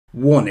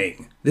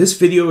Warning, this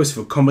video is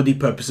for comedy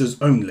purposes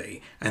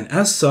only, and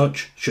as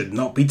such, should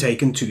not be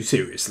taken too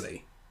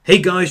seriously. Hey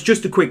guys,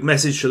 just a quick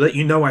message to let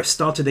you know I've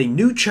started a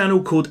new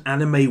channel called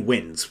Anime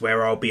Wins,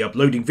 where I'll be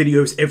uploading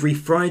videos every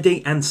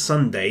Friday and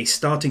Sunday,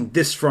 starting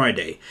this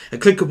Friday. A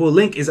clickable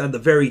link is at the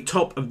very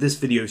top of this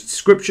video's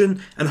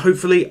description, and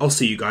hopefully I'll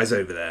see you guys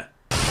over there.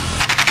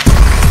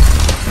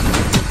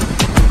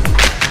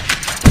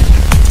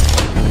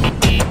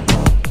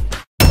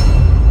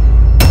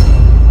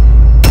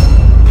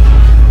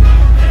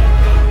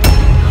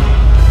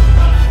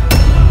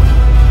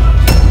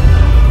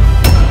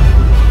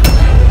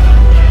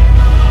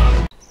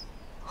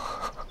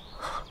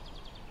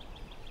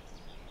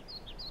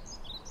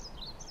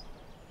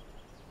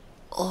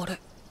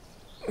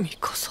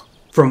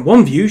 From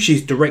one view,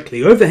 she's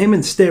directly over him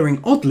and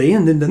staring oddly,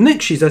 and in the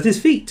next she's at his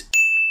feet.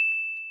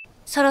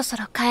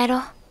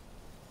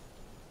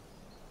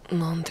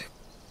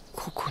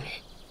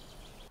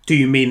 Do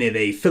you mean in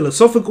a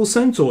philosophical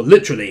sense or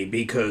literally?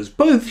 Because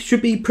both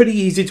should be pretty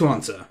easy to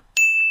answer.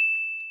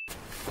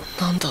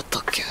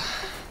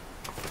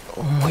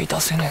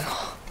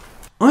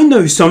 I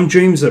know some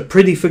dreams are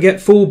pretty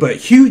forgetful, but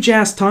huge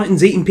ass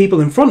titans eating people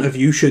in front of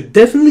you should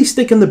definitely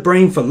stick in the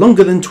brain for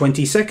longer than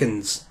 20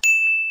 seconds.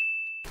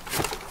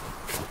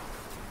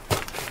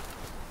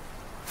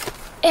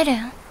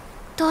 Eren,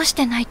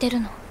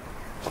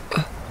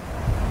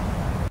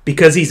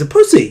 because he's a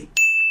pussy.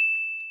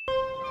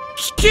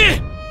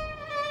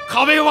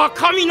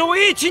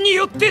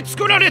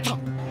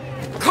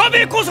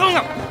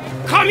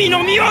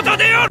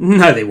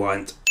 No, they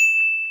weren't.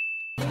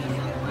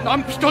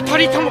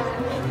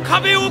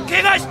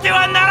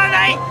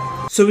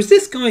 So is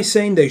this guy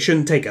saying they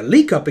shouldn't take a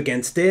leak up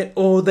against it,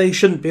 or they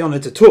shouldn't be on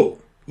it at all?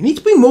 You need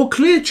to be more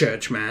clear,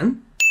 church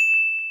man.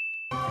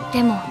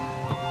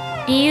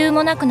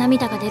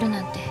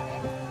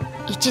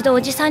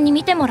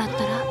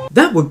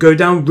 That would go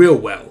down real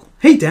well.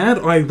 Hey dad,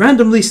 I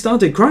randomly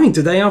started crying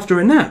today after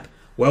a nap.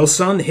 Well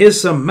son,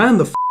 here's some man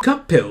the f***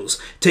 up pills.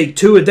 Take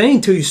 2 a day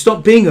until you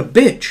stop being a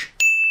bitch.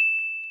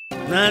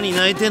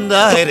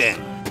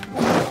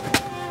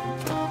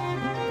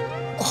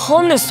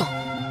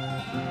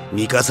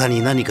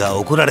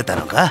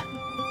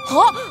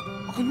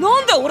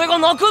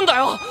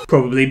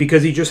 Probably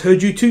because he just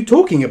heard you two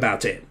talking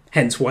about it.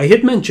 Hence why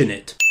he'd mention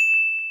it.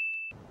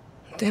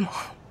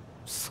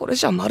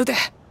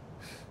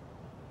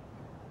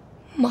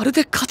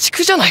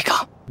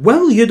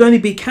 Well, you'd only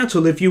be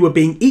cattle if you were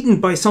being eaten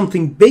by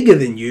something bigger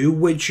than you,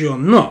 which you're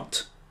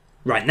not.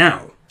 Right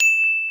now.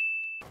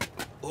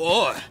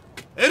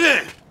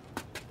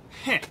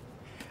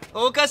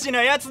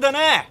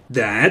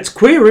 That's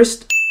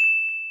queerest.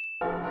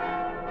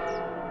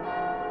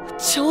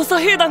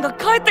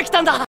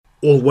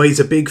 Always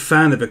a big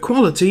fan of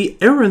equality,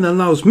 Eren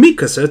allows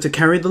Mikasa to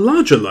carry the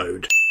larger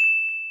load.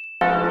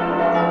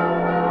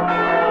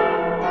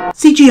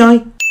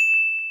 CGI.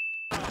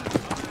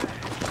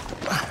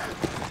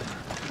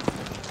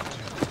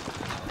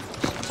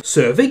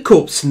 Survey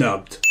Corps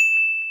snubbed.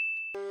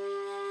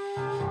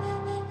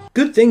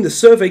 Good thing the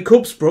Survey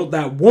Corps brought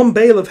that one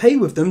bale of hay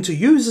with them to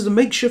use as a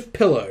makeshift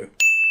pillow.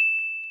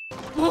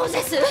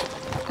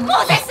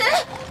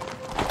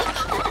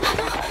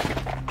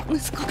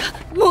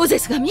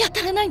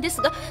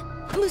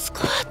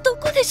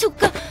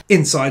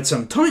 Inside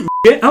some titan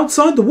shit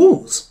outside the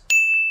walls.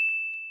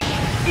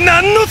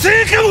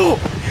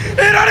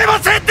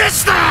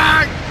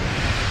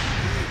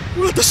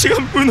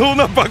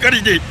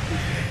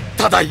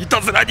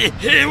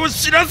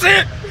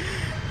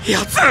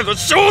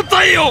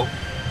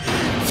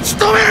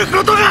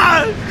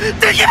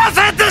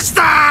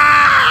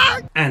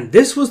 And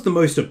this was the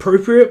most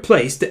appropriate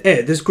place to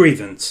air this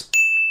grievance.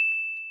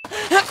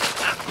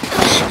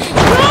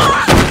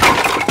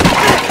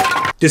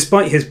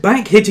 Despite his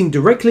back hitting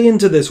directly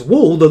into this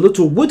wall, the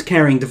little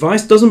wood-carrying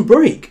device doesn't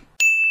break.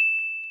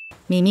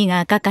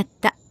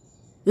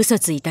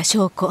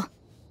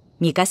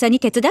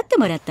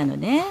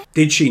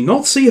 Did she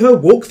not see her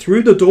walk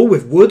through the door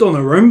with wood on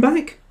her own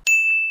back?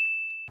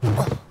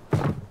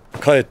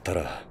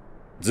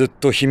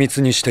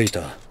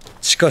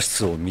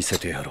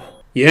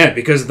 Yeah,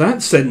 because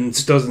that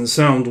sentence doesn't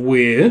sound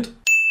weird.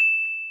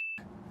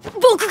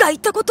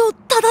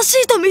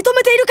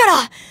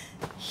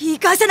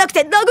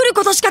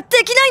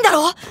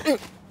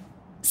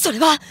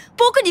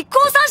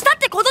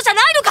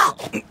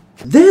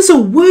 There's a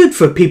word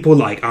for people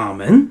like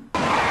Armin.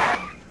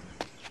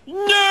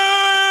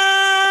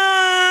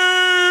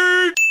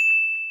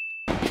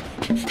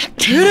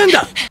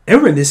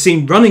 Eren is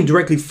seen running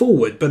directly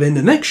forward, but in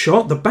the next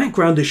shot, the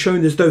background is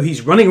shown as though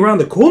he's running around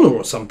the corner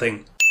or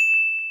something.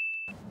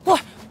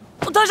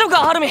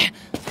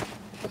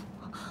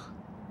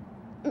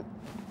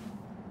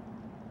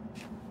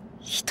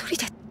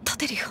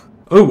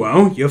 Oh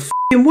well, you're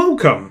f***ing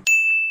welcome.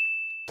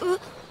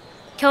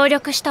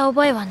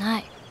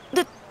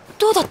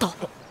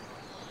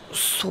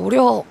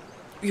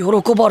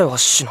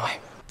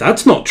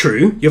 That's not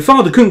true. Your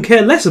father couldn't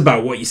care less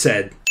about what you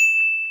said.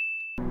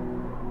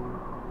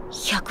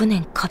 100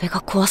年壁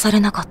が壊され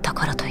なかった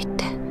からといっ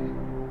て、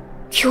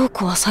今日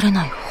壊され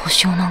ない保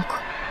証なん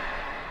か、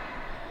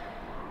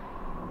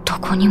ど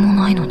こにも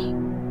ないのに。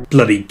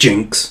Bloody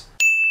jinx.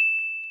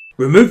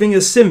 Removing a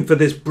sin for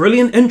this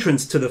brilliant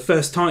entrance to the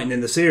first Titan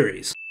in the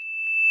series.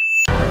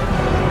 も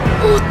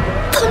う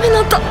ダメ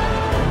なんだ。こ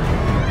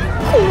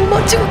の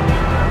街は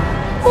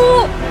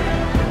もう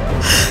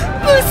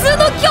無数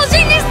の巨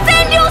人に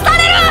占領さ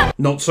れる。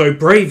 Not so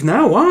brave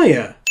now, are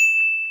ya?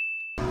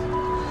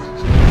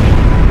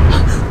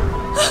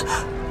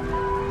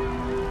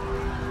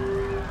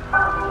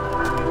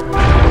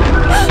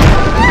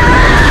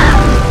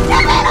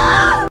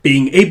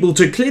 Being able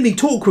to clearly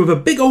talk with a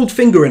big old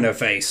finger in her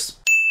face.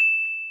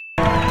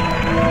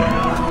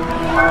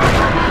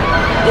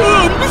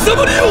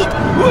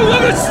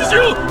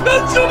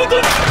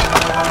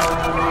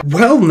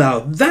 Well,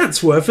 now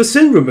that's worth a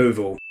sin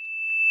removal.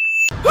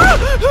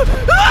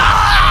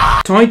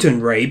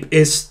 Titan rape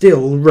is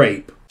still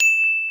rape.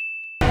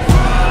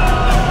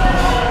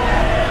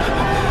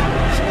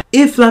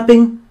 Ear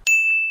flapping.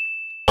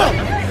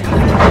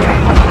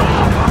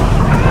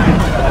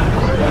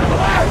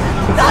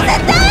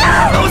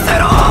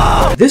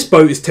 This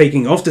boat is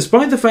taking off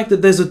despite the fact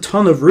that there's a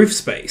ton of roof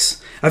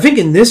space. I think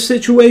in this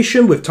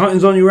situation, with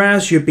Titans on your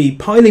ass, you'd be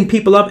piling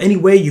people up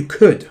anywhere you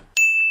could.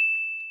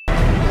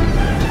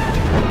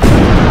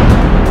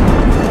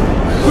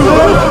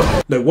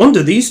 No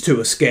wonder these two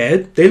are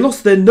scared. They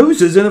lost their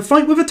noses in a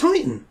fight with a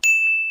Titan.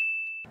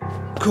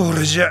 こ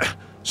れじゃ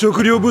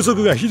食料不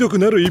足がひどく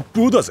なる一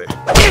方だぜ。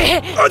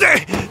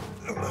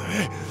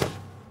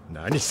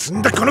何す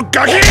んだこの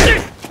ガキ！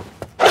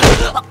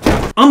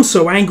 I'm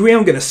so angry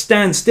I'm gonna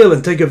stand still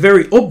and take a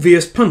very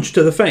obvious punch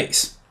to the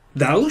face.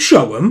 That'll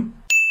show him.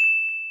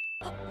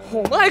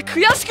 お前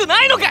悔しく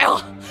ないのか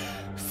よ。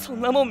そ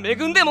んなもん恵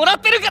んでもらっ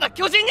てるから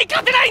巨人に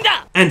勝てないん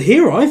だ。 And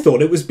here I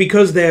thought it was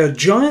because they're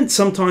giant,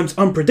 sometimes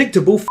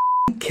unpredictable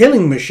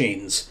killing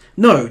machines.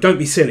 No, don't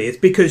be silly, it's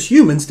because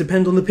humans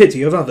depend on the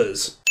pity of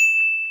others.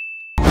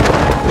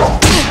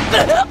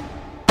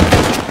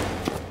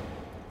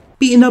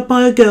 Beaten up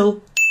by a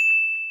girl.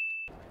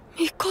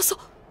 ミカサ。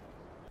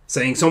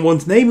 Saying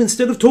someone's name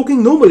instead of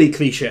talking normally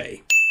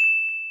cliche.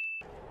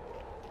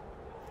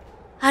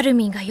 アル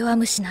ミンが弱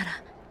虫なら、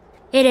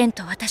エレン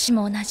と私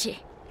も同じ。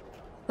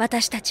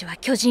私たちは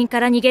巨人か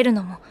ら逃げる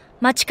のも、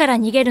町から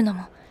逃げるの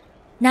も、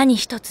何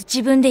一つ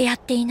自分でやっ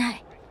ていな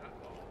い。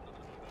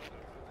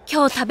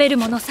今日食べる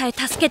ものさえ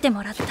助けて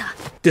もらった。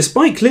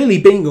Despite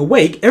clearly being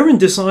awake, Eren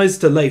decides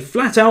to lay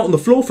flat out on the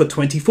floor for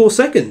 24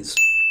 seconds.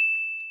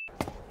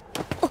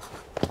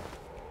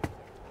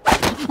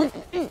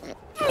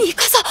 ミ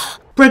カサ。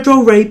 Bread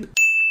roll rape.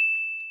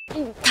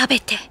 食べ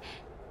て、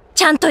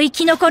ちゃんと生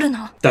き残る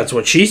の。 That's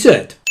what she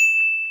said.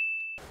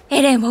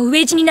 エレンを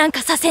飢え死になん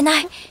かさせ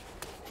ない。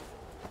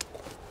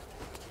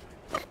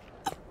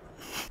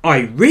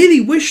 I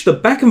really wish the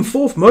back and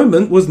forth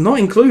moment was not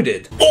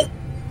included.「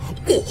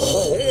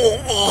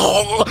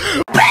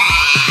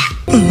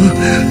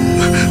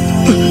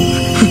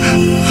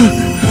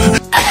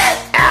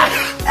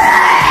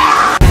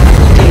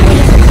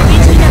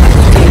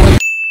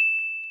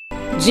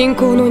人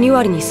口の2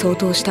割に相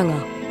当したが、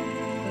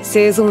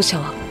生存者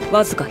は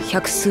わずか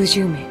百数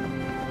十名。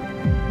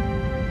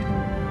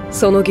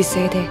その犠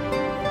牲で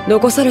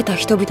残された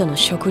人々の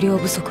食料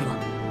不足は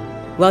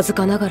わず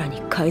かながら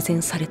に改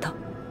善された。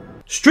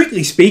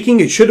 Strictly speaking,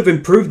 it should have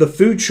improved the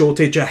food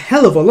shortage a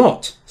hell of a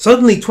lot.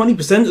 Suddenly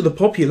 20% of the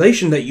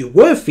population that you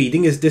were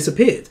feeding has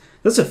disappeared.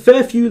 That's a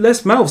fair few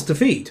less mouths to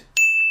feed.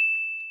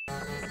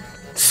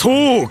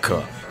 そう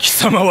か、貴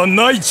様は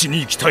内地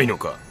に行きたいの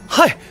か。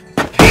はい。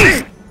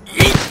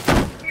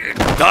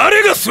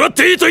誰が座っ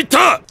ていいと言っ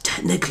た？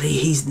 Technically,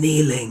 he's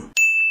kneeling.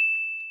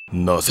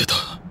 なぜだ？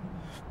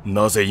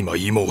なぜ今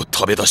芋を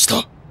食べ出し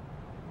た？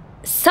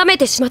冷め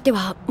てしまって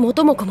は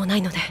元も子もな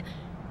いので、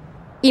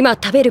今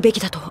食べるべ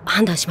きだと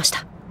判断しまし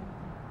た。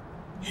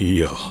い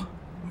や、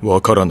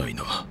わからない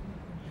な。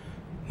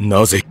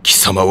なぜ貴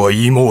様は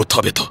芋を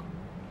食べた？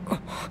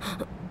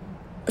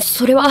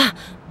それは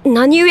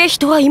何故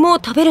人は芋を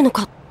食べるの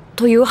か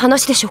という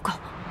話でしょうか。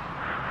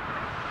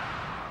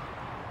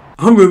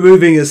 I'm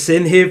removing a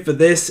sin here for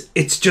this.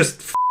 It's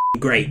just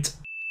great.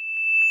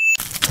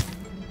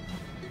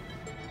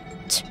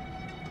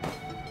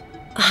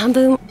 半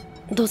分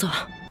どうぞ。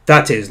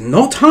 That is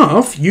not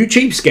half, you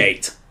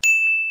cheapskate.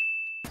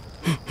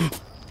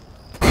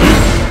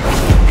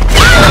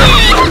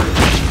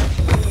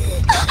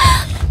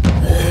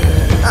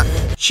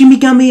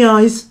 Shimigami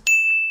eyes.「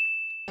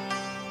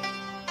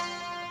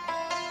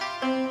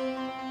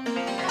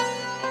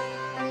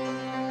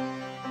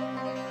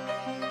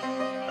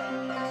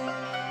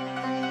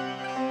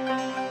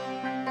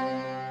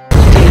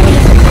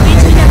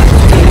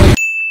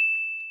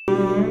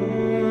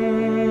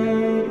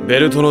ベ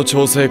ルトの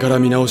調整から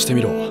見直して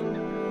みろ。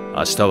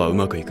明日はう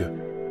まくいく。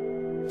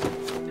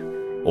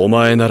お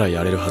前なら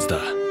やれるはずだ。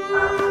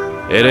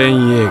エレ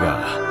ン・イェー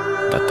ガ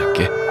ーだったっ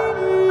け？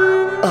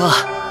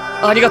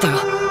ああ、ありがとうよ。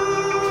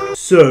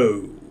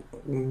 So,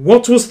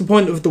 what was the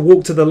point of the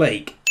walk to the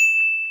lake?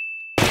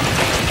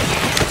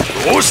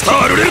 どうし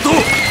たアルレルト、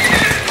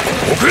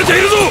遅れて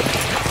いるぞ。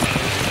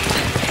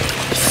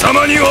貴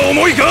様には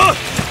重いか。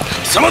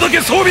貴様だけ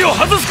装備を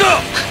外す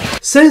か。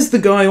 Says the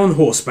guy on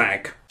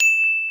horseback.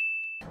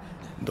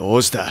 ど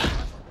うした。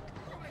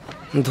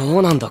ど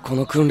うなんだこ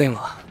の訓練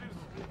は。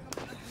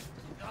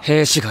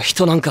兵士が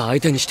人なんか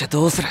相手にして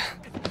どうする。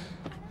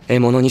獲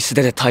物に素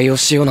手で対応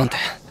しようなんて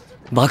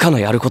バカの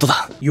やること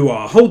だ。 You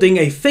are holding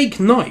a fake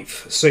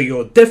knife, so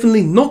you're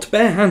definitely not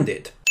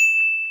barehanded.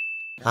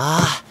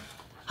 あ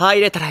あ、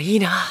入れたらいい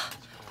な。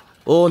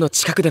王の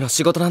近くでの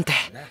仕事なんて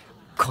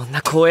こんな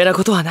光栄な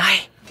ことはな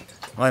い。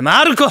おい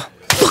マルコ。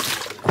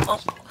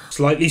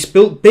 Slightly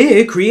spilt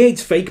beer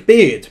creates fake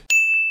beard.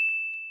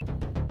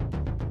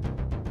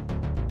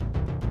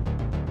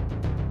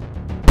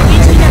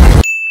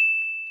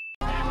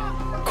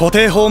 固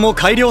定砲も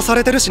改良さ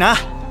れてるしな。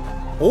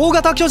大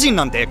型巨人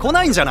なんて来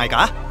ないんじゃない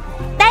か。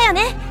だよ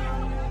ね。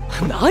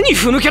何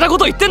ふぬけなこ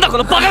と言ってんだこ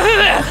のバカ夫婦。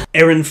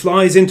 Eren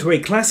flies into a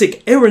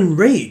classic Eren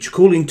rage,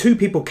 calling two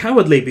people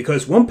cowardly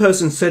because one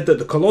person said that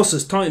the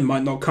Colossus Titan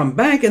might not come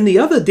back and the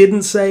other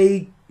didn't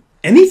say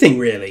anything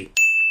really.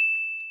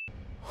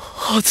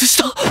 外し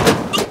た。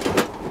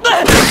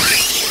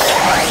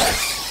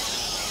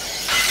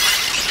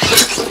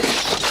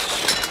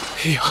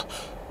いや、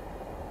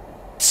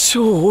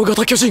超大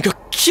型巨人が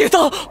消え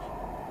た。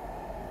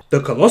 The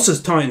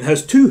Colossus Titan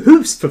has two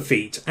hoofs for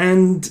feet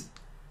and,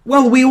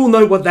 well, we all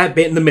know what that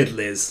bit in the middle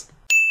is.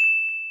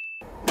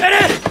 エレ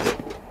ン、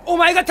お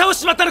前が倒し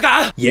ちまったの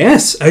か。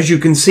 Yes, as you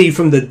can see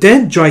from the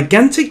dead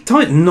gigantic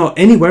Titan not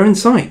anywhere in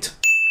sight.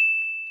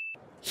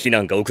 避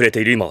難が遅れ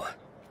ている今は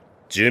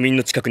住民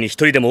の近くに一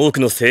人でも多く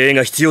の精鋭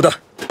が必要だ。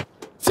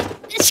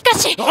しか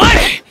し。お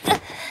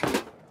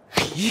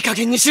い、いい加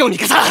減にしろミ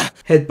カサ。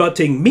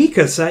 Headbutting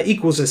Mikasa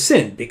equals a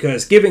sin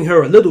because giving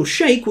her a little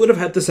shake would have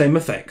had the same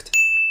effect.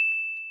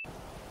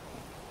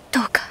 ど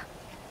うか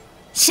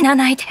死な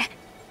ないで。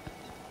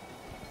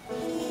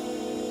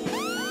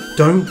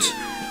 Don't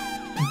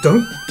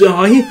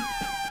die.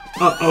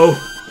 Uh-oh.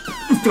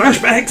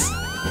 Flashbacks.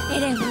 エ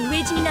レンを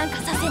飢え死になんか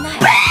させない。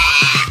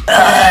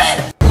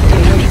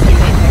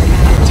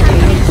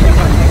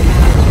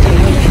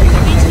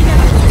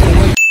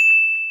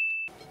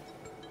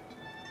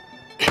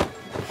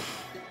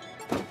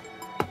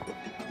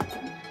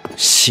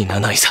 死な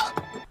ないさ。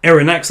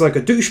 Eren acts like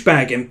a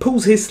douchebag and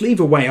pulls his sleeve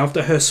away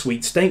after her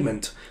sweet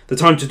statement. The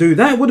time to do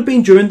that would have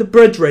been during the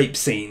bread rape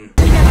scene.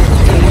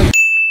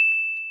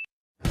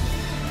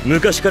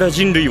 昔から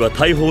人類は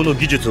大砲の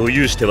技術を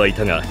有してはい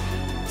たが、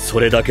そ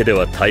れだけで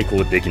は対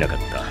抗できなかっ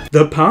た。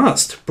 The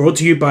past, brought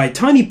to you by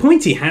tiny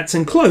pointy hats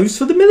and clothes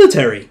for the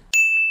military.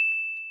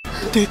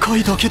 でか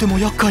いだけでも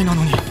厄介な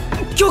のに。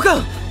教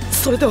官、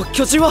それでは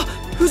巨人は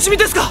不死身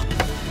ですか。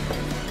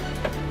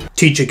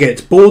 Teacher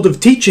gets bored of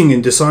teaching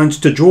and decides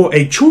to draw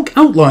a chalk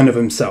outline of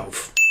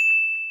himself.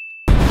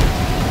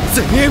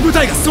 前衛部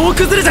隊が総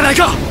崩れじゃない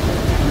か。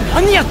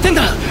何やってん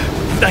だ。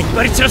普段威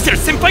張り散らしてる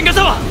先輩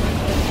方は。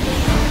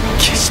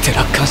決して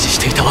楽観視し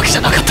ていたわけじ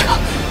ゃなかったが、こ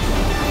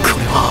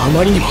れはあ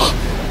まりにも。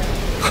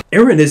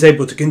 Eren is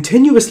able to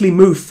continuously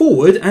move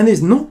forward and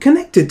is not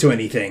connected to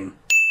anything.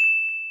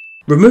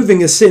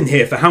 Removing a sin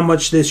here for how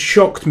much this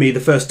shocked me the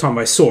first time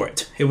I saw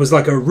it. It was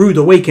like a rude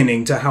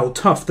awakening to how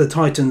tough the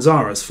Titans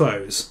are as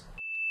foes.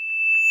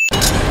 お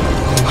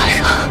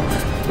前が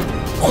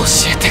教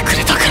えてく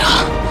れたから、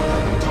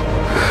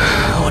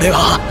俺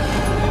は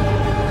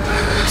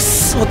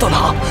外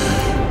の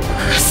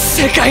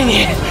世界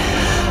に。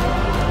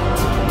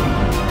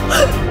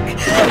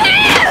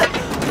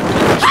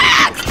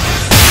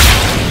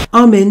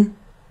 I'm in.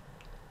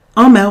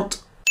 I'm out.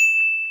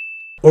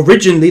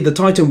 Originally, the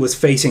Titan was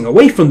facing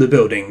away from the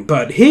building,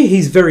 but here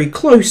he's very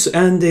close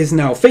and is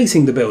now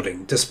facing the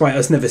building, despite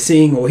us never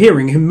seeing or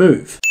hearing him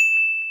move.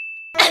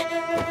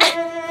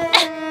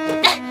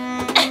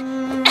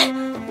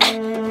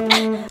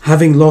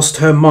 Having lost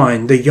her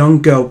mind, the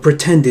young girl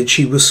pretended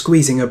she was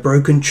squeezing a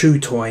broken chew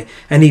toy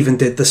and even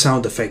did the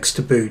sound effects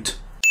to boot.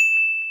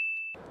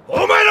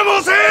 お前ら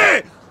申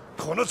せ。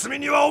この罪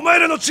にはお前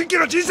らの珍奇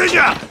な人生じ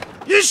ゃ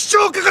一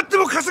生かかって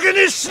も稼げ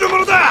ねえ死ぬも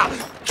のだ。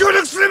協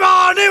力すれ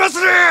ばねえはす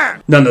る。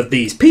 None of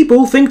these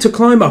people think to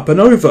climb up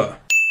and over.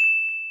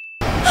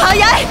 早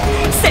い。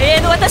精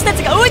鋭の私た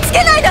ちが追いつ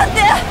けないなん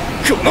て。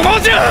このまま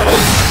じゃ。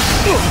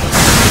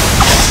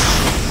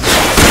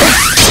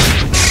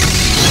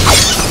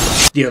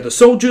 The other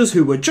soldiers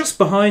who were just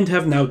behind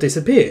have now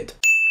disappeared.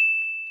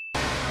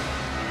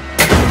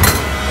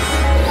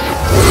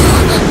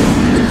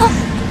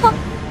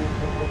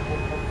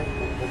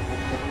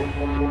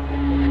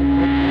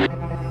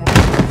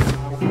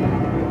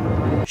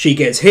 She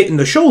gets hit in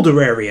the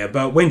shoulder area,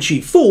 but when she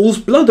falls,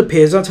 blood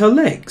appears at her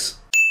legs.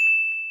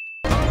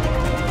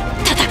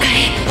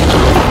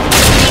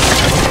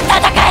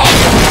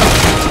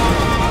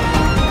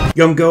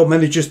 Young girl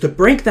manages to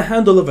break the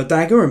handle of a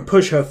dagger and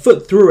push her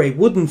foot through a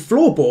wooden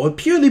floorboard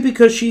purely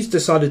because she's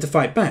decided to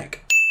fight back.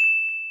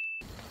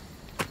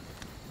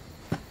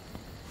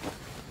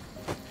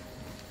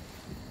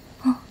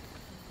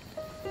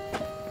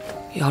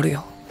 やる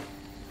よ、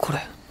これ。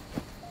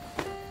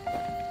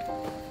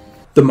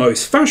the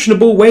most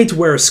fashionable way to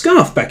wear a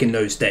scarf back in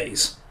those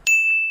days.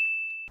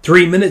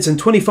 3 minutes and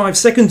 25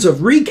 seconds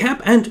of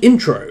recap and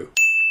intro.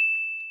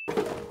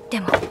 で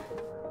も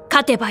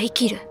勝てば生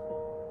きる。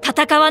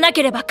戦わな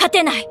ければ勝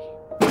てない。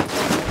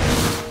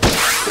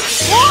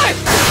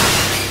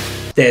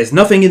 There's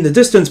nothing in the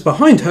distance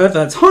behind her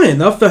that's high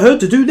enough for her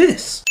to do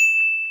this.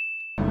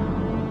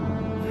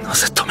 な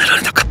ぜ止めら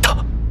れなかっ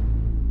た？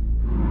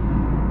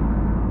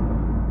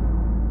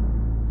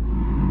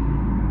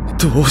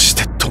どうし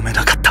て止め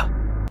なかった？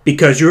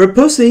 Because you're a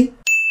pussy.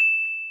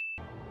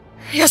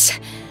 よし、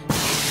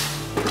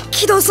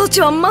起動装置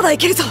はまだい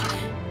けるぞ。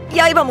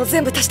刃も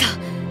全部足した。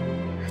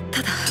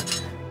ただ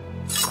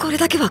これ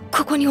だけは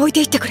ここに置いて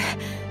いってくれ。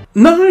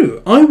 No,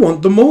 I want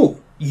them all.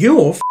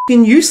 You're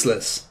f***ing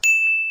useless.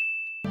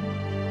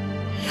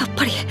 やっ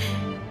ぱり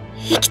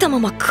生きたま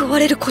ま食わ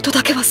れること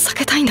だけは避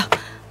けたいんだ。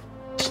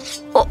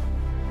あ、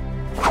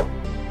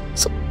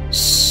そん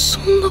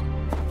な。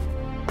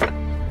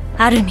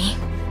アルミン。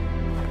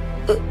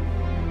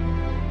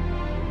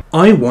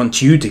I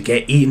want you to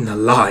get eaten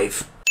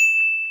alive.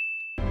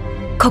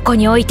 ここ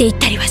に置いていっ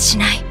たりはし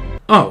ない。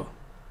 Oh.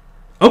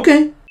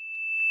 Okay.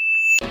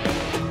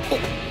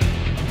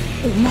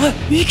 お前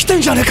生きて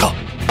んじゃねえか。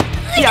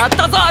やっ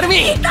たぞアル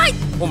ミン。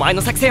お前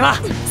の作戦は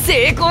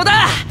成功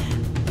だ。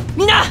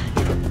みんな、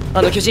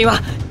あの巨人は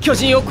巨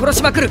人を殺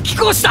しまくる貴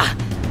公子だ。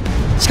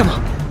しかも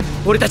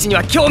俺たちに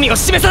は興味を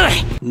示さない。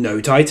 No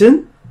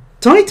Titan?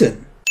 Titan.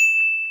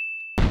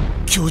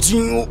 巨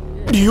人を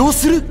利用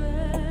する？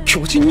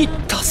巨人に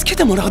助け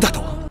てもらうだ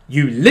と？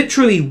 You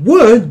literally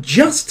were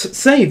just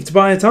saved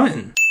by a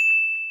Titan.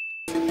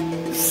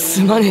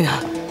 すまねえ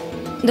な。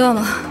どう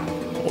も。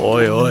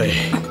おいおい、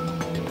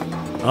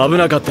危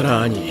なかった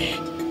な兄。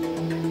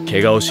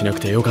怪我をしなく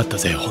てよかった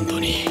ぜ本当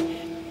に。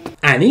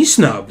 Annie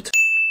snubbed.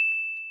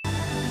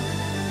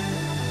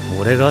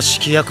 俺が指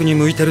揮役に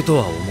向いてると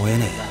は思え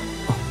ね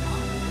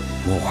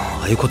え。もう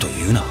ああいうこと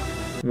言うな。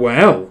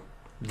 Well,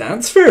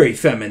 that's very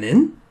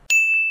feminine.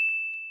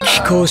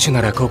 貴公子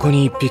ならここ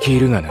に一匹い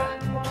るがな。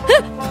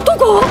ど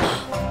こ？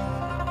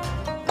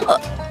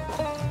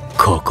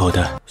ここ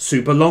だ。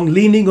 Super long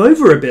leaning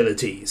over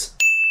abilities.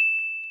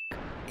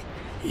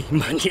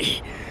 今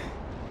に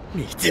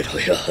見てろ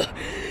よ。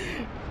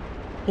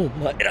お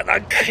前らな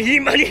んか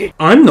今に。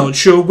 I'm not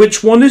sure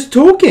which one is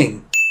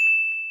talking.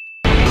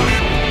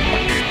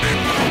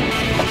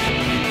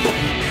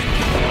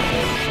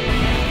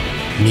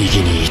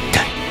 右に行っ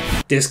た。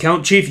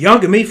 Discount Chief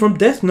Yagami from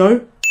Death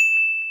Note.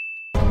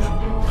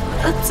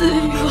 熱いよ。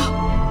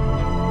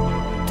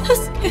助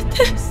け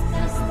て。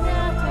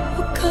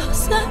お母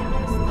さん。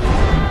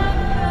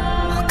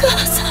お母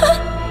さん。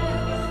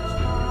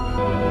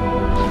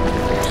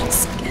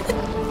助けて。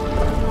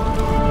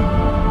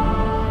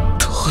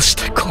どうし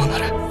てこうな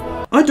る？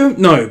 I don't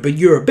know, but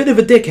you're a bit of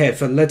a dickhead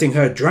for letting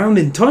her drown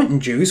in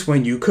Titan juice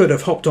when you could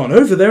have hopped on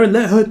over there and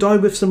let her die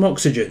with some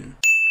oxygen.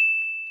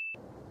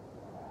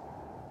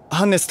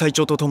 ハンネス隊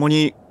長と共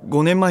に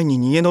5年前に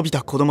逃げ延び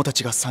た子供た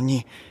ちが3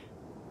人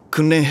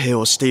訓練兵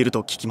をしている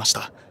と聞きまし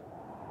た。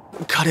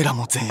彼ら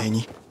も前衛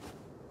に。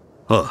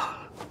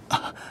あ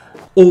あ。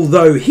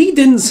 Although he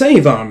didn't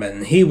save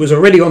Armin, he was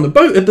already on the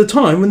boat at the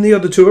time when the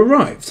other two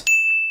arrived.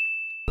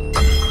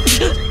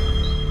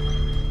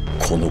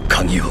 この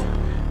鍵を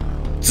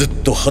ずっ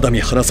と肌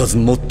身離さず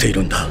持ってい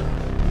るんだ。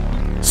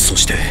そ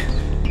して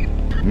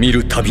見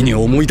るたびに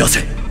思い出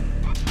せ。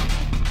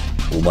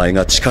お前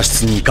が地下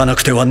室に行かな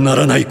くてはな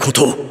らないこ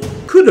と。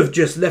 Could have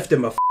just left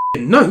him a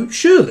f***ing note,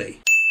 surely.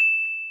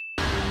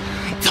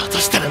 だと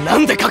したらな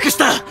んで隠し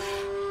た？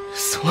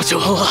その情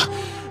報は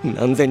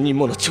何千人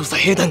もの調査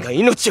兵団が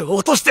命を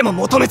落としても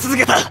求め続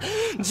けた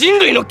人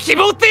類の希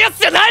望ってやつ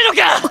じゃないのか？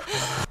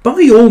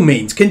 By all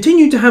means,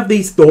 continue to have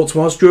these thoughts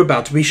whilst you're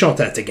about to be shot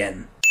at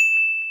again.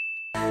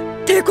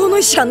 抵抗の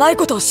意志がない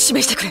ことを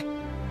示してくれ。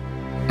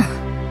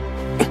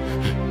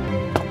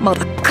ま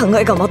だ考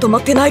えがまとま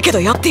ってないけど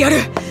やってやる。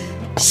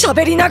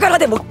喋りながら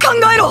でも考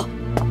えろ。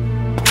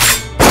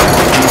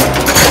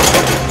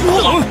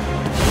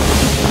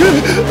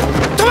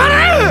止まれ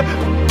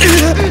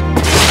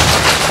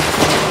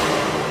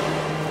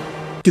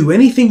Do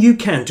anything you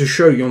can to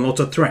show you're not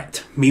a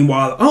threat.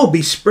 Meanwhile, I'll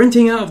be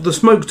sprinting out of the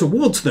smoke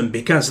towards them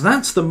because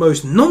that's the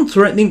most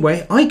non-threatening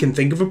way I can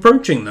think of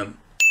approaching them.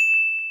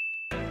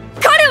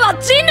 彼は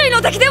人類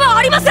の敵では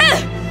ありません。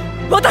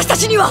私た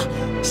ちには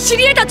知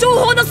り得た情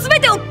報の全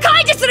てを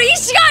開示する意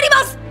志があり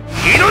ます。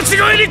命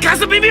乞いに貸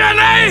す耳は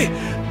ない。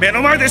目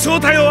の前で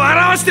正体を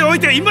表しておい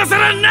て今さ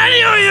ら何を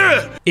言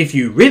う。 If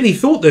you really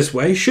thought this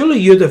way,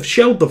 surely you'd have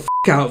shelled the f***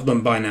 out of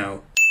them by now.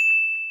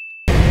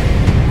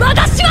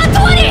 私は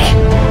とわに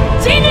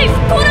人類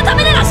復興のた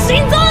めなら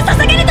心臓を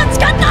捧げると誓っ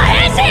た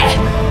兵士。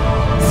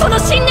その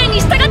信念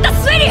に従った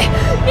末に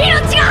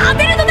命が果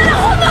てるのなら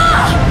本望。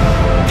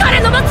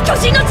彼の待つ巨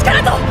人の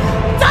力と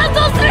残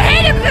存する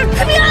兵力が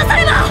組み合わさ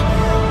れば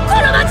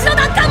この町の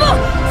奪還も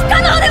不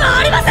可能では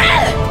ありません。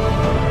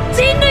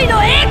人類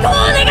の栄光を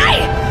願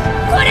い、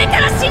これか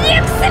ら死に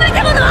ゆく全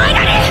てもの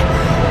間に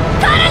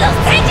彼の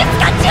戦術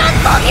価値は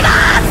解きま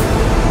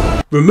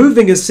す。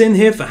Removing a sin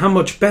here for how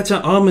much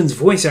better Armin's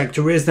voice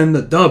actor is than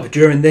the dub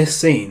during this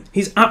scene.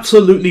 He's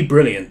absolutely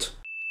brilliant.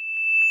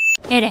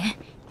 エレン、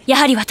や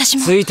はり私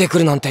も。ついてく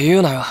るなんて言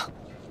うなよ。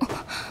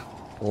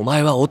お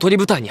前はおとり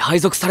部隊に配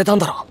属されたん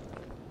だろ。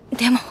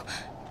でも、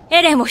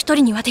エレンを一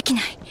人にはでき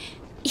ない。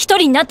一人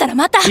になったら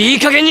また。いい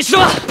加減にしろ。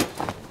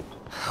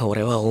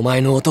俺はお前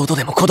の弟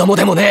でも子供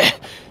でもね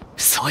え。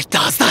そう言っ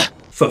たはずだ。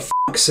For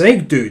fuck's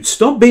sake, dude,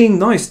 stop being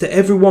nice to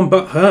everyone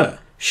but her.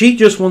 She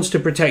just wants to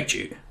protect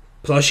you.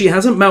 Plus, she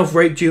hasn't mouth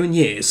raped you in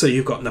years, so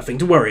you've got nothing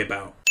to worry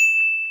about.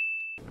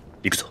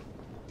 行くぞ。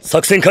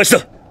作戦開始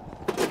だ。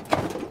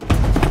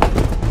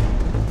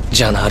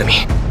じゃあな、アルミ。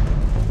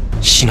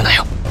死ぬな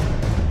よ。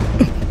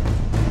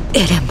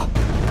エレンも。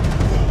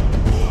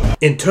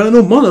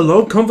Internal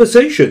monologue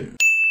conversation.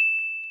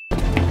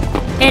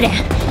 エレン、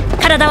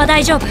体は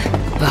大丈夫？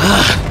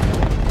あ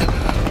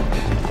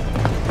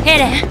あ。エ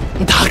レン。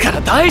だから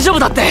大丈夫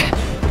だって。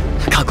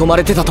囲ま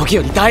れてた時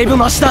よりだいぶ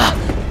マシだ。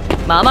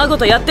ままご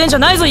とやってんじゃ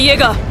ないぞ、家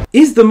が。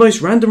Is the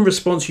most random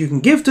response you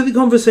can give to the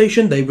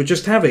conversation they were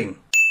just having.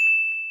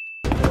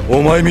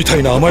 お前みた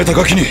いな甘えた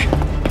ガキに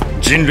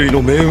人類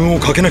の命運を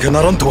かけなきゃ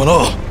ならんとはな。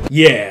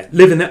Yeah,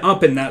 living it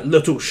up in that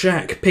little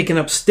shack, picking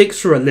up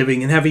sticks for a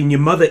living and having your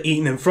mother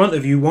eaten in front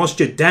of you whilst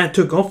your dad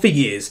took off for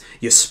years,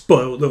 you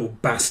spoiled little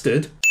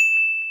bastard.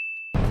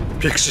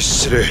 ピクシ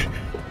ス司令、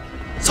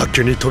早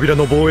急に扉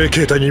の防衛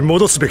形態に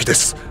戻すべきで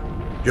す。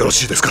よろ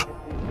しいですか？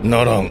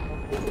ならん。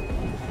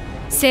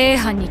正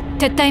犯に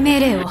撤退命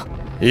令を。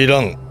いら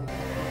ん。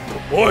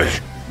おい、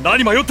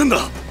何迷ってんだ。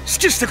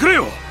指揮してくれ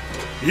よ。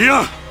い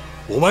や、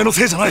お前の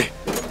せいじゃない。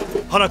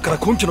花から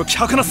根拠の希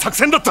薄な作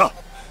戦だった。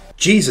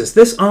Jesus,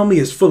 this army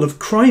is full of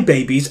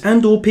crybabies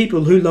and or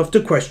people who love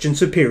to question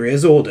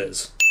superiors'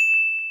 orders.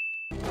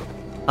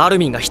 アル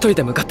ミンが一人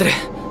で向かってる。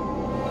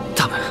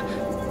多分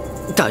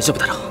大丈夫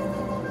だろう。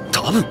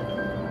多分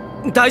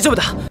大丈夫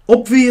だ。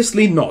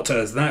Obviously not,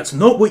 as that's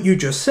not what you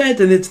just said,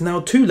 and it's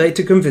now too late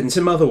to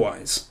convince him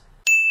otherwise.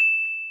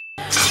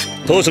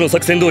 当初の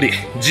作戦通り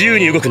自由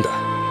に動くんだ。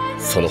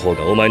その方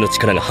がお前の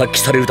力が発揮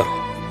されるだろう。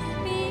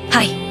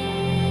はい。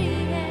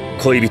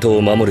恋人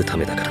を守るた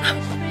めだからな。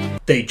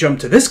They jump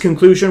to this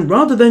conclusion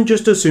rather than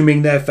just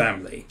assuming their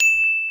family.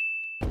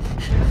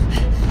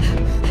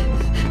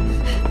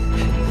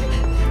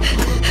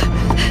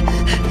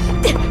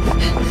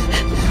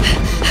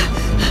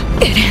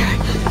 エレ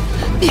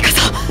ン、ミカ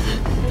サ、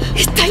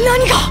一体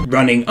何が？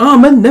 Running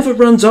Armin never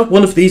runs up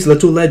one of these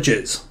little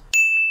ledges.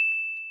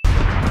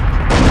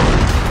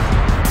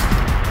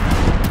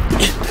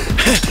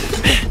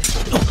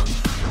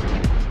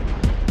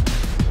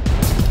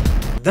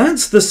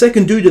 That's the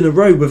second dude in a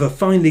row with a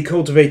finely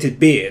cultivated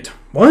beard.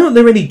 Why aren't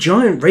there any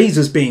giant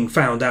razors being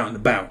found out and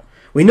about?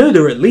 We know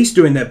they're at least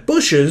doing their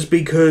bushes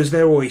because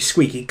they're always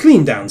squeaky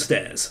clean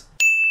downstairs.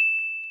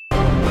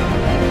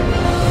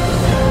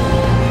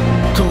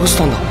 どうし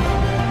たんだ？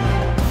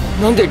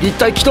なんで立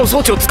体起動装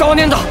置を使わ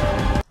ねえんだ？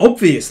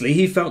 Obviously,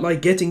 he felt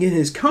like getting in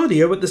his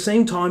cardio at the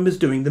same time as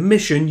doing the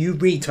mission, you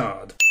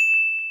retard.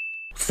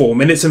 4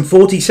 minutes and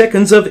 40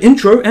 seconds of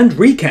intro and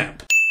recap.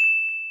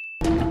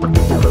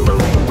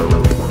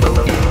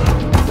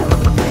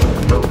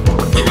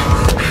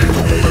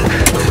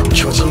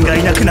 巨人が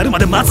いなくなるま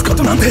で待つこ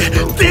となんて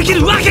でき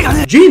るわけが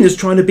ね。 Jean is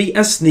trying to be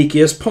as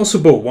sneaky as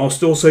possible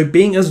whilst also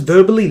being as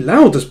verbally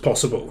loud as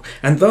possible,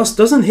 and thus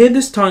doesn't hear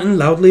this Titan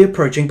loudly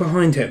approaching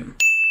behind him.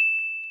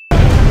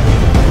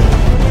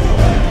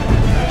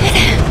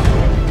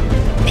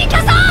 ミ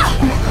カサ！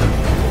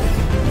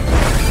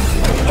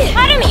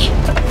アルミ！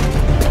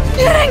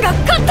エレンが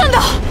勝ったん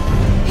だ！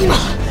今、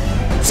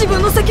自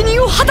分の責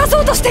任を果た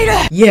そうとしている！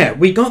 Yeah,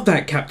 we got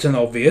that, Captain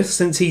Obvious,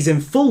 since he's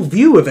in full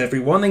view of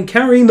everyone and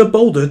carrying the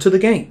boulder to the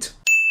gate.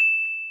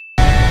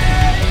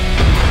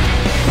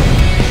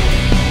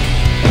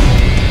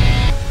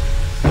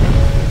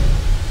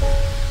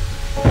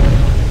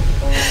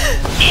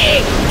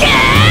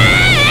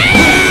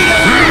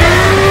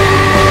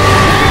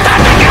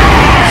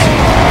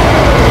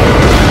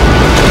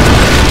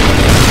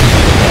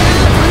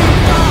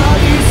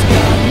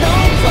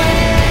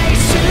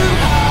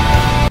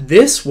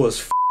 This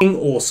was f***ing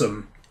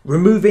awesome,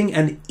 removing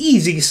an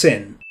easy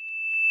sin.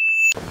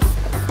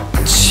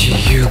 自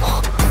由の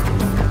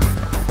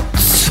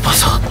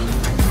翼。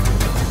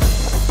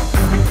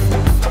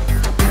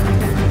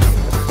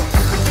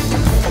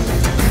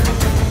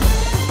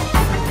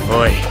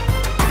おい、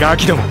ガ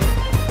キども。こ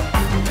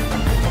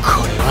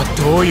れは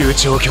どういう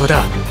状況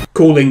だ？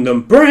 Calling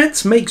them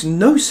brats makes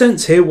no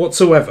sense here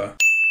whatsoever.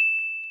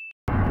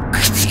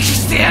 駆逐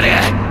してやる。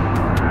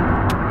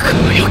こ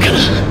の世から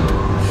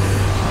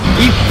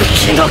一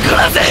匹残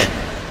らず。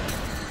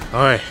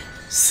おい、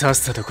さっ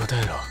さと答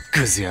えろ、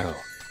クズ野郎。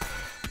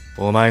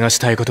お前がし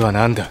たいことは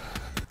何だ？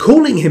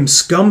 Calling him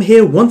scum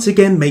here once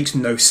again makes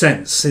no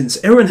sense, since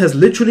Eren has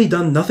literally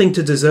done nothing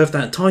to deserve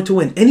that title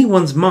in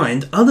anyone's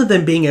mind other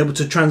than being able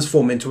to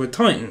transform into a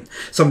Titan,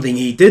 something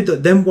he did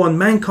that then won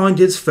mankind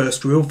its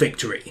first real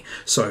victory.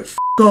 So f***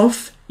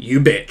 off, you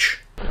bitch.